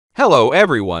Hello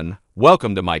everyone,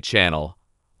 welcome to my channel.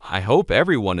 I hope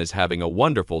everyone is having a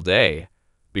wonderful day.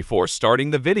 Before starting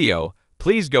the video,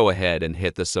 please go ahead and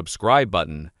hit the subscribe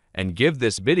button and give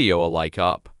this video a like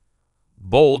up.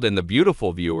 Bold and the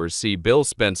beautiful viewers see Bill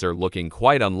Spencer looking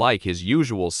quite unlike his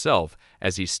usual self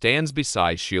as he stands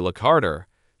beside Sheila Carter,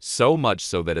 so much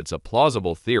so that it's a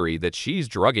plausible theory that she's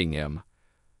drugging him.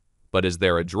 But is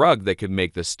there a drug that could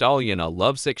make the stallion a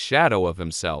lovesick shadow of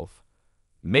himself?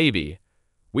 Maybe.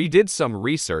 We did some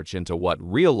research into what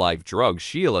real-life drugs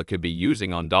Sheila could be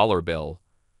using on Dollar Bill.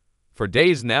 For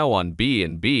days now on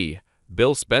B&B,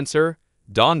 Bill Spencer,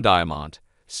 Don Diamont,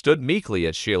 stood meekly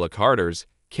at Sheila Carter's,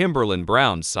 Kimberlin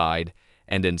Brown's side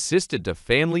and insisted to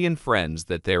family and friends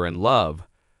that they're in love.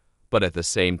 But at the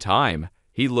same time,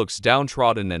 he looks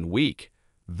downtrodden and weak,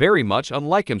 very much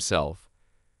unlike himself.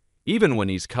 Even when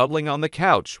he's cuddling on the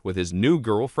couch with his new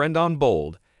girlfriend on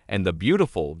Bold, and the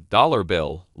beautiful Dollar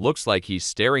Bill looks like he's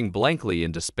staring blankly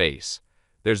into space.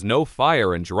 There's no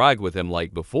fire and drag with him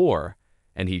like before,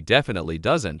 and he definitely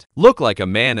doesn't look like a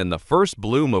man in the first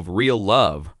bloom of real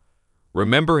love.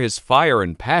 Remember his fire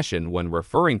and passion when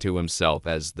referring to himself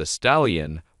as the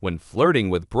Stallion when flirting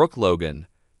with Brooke Logan,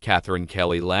 Catherine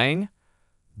Kelly Lang?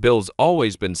 Bill's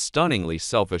always been stunningly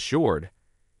self-assured,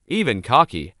 even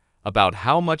cocky, about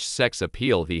how much sex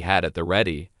appeal he had at the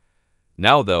ready.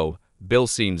 Now though, Bill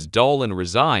seems dull and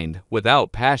resigned,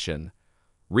 without passion.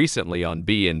 Recently on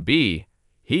B&B,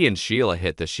 he and Sheila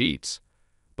hit the sheets.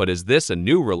 But is this a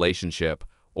new relationship,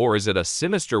 or is it a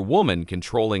sinister woman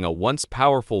controlling a once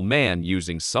powerful man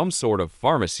using some sort of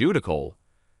pharmaceutical?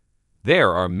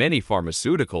 There are many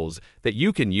pharmaceuticals that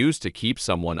you can use to keep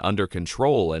someone under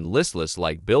control and listless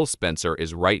like Bill Spencer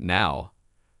is right now.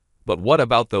 But what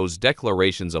about those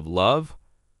declarations of love?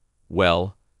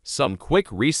 Well, some quick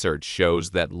research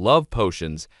shows that love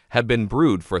potions have been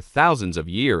brewed for thousands of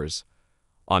years.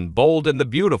 On Bold and the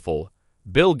Beautiful,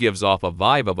 Bill gives off a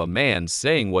vibe of a man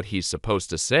saying what he's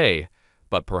supposed to say,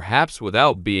 but perhaps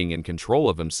without being in control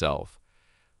of himself.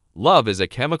 Love is a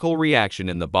chemical reaction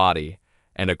in the body,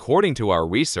 and according to our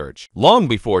research, long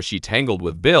before she tangled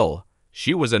with Bill,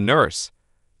 she was a nurse.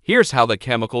 Here's how the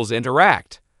chemicals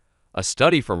interact. A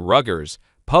study from Rutgers,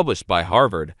 published by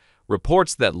Harvard,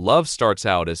 reports that love starts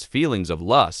out as feelings of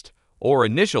lust, or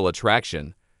initial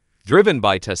attraction, driven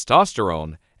by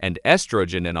testosterone and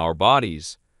estrogen in our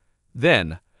bodies.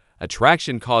 Then,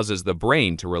 attraction causes the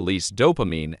brain to release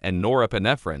dopamine and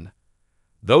norepinephrine.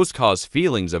 Those cause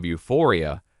feelings of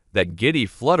euphoria, that giddy,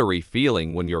 fluttery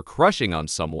feeling when you're crushing on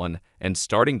someone and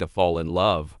starting to fall in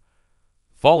love.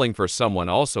 Falling for someone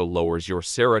also lowers your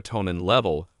serotonin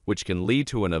level, which can lead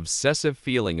to an obsessive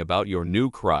feeling about your new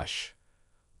crush.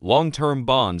 Long-term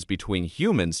bonds between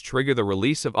humans trigger the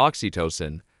release of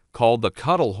oxytocin, called the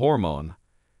cuddle hormone.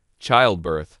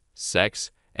 Childbirth, sex,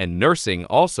 and nursing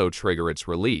also trigger its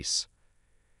release.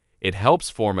 It helps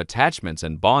form attachments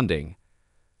and bonding.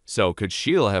 So could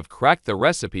Sheila have cracked the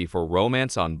recipe for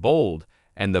romance on Bold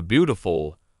and the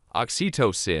Beautiful?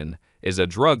 Oxytocin is a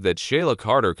drug that Sheila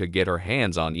Carter could get her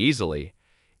hands on easily.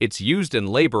 It's used in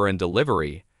labor and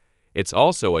delivery. It's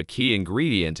also a key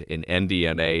ingredient in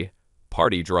MDMA,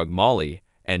 party drug Molly,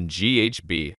 and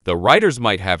GHB. The writers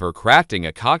might have her crafting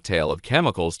a cocktail of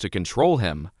chemicals to control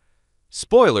him.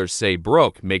 Spoilers say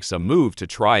Brooke makes a move to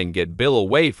try and get Bill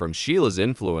away from Sheila's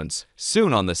influence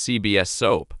soon on the CBS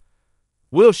soap.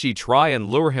 Will she try and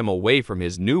lure him away from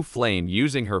his new flame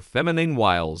using her feminine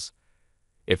wiles?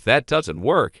 If that doesn't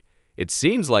work, it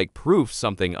seems like proof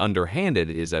something underhanded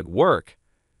is at work.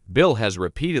 Bill has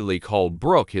repeatedly called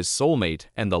Brooke his soulmate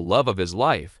and the love of his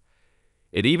life.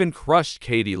 It even crushed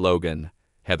Katie Logan,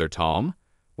 Heather Tom,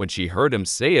 when she heard him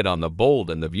say it on the Bold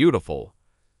and the Beautiful.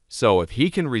 So if he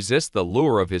can resist the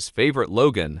lure of his favorite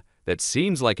Logan, that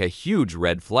seems like a huge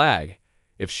red flag.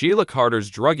 If Sheila Carter's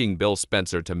drugging Bill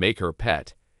Spencer to make her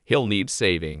pet, he'll need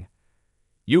saving.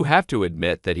 You have to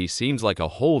admit that he seems like a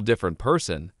whole different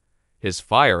person. His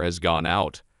fire has gone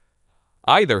out.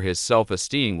 Either his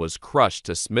self-esteem was crushed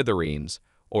to smithereens,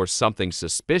 or something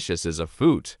suspicious is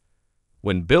afoot.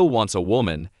 When Bill wants a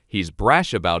woman, he's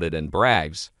brash about it and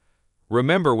brags.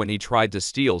 Remember when he tried to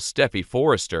steal Steffi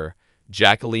Forrester,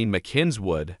 Jacqueline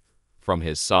McKinswood, from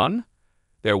his son?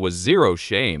 There was zero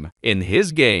shame in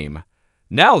his game.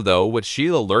 Now though, with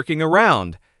Sheila lurking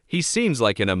around, he seems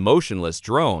like an emotionless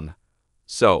drone.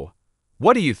 So,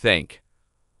 what do you think?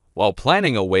 While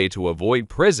planning a way to avoid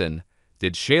prison,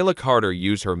 did Sheila Carter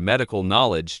use her medical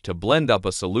knowledge to blend up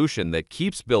a solution that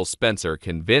keeps Bill Spencer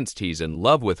convinced he's in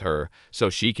love with her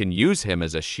so she can use him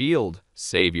as a shield,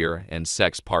 savior, and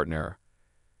sex partner?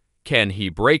 Can he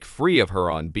break free of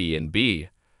her on B&B?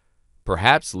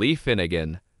 Perhaps Lee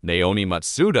Finnegan, Naomi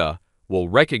Matsuda will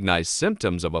recognize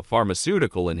symptoms of a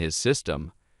pharmaceutical in his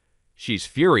system. She's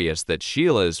furious that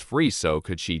Sheila is free, so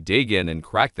could she dig in and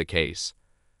crack the case?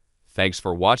 Thanks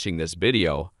for watching this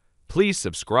video. Please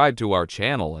subscribe to our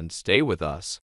channel and stay with us.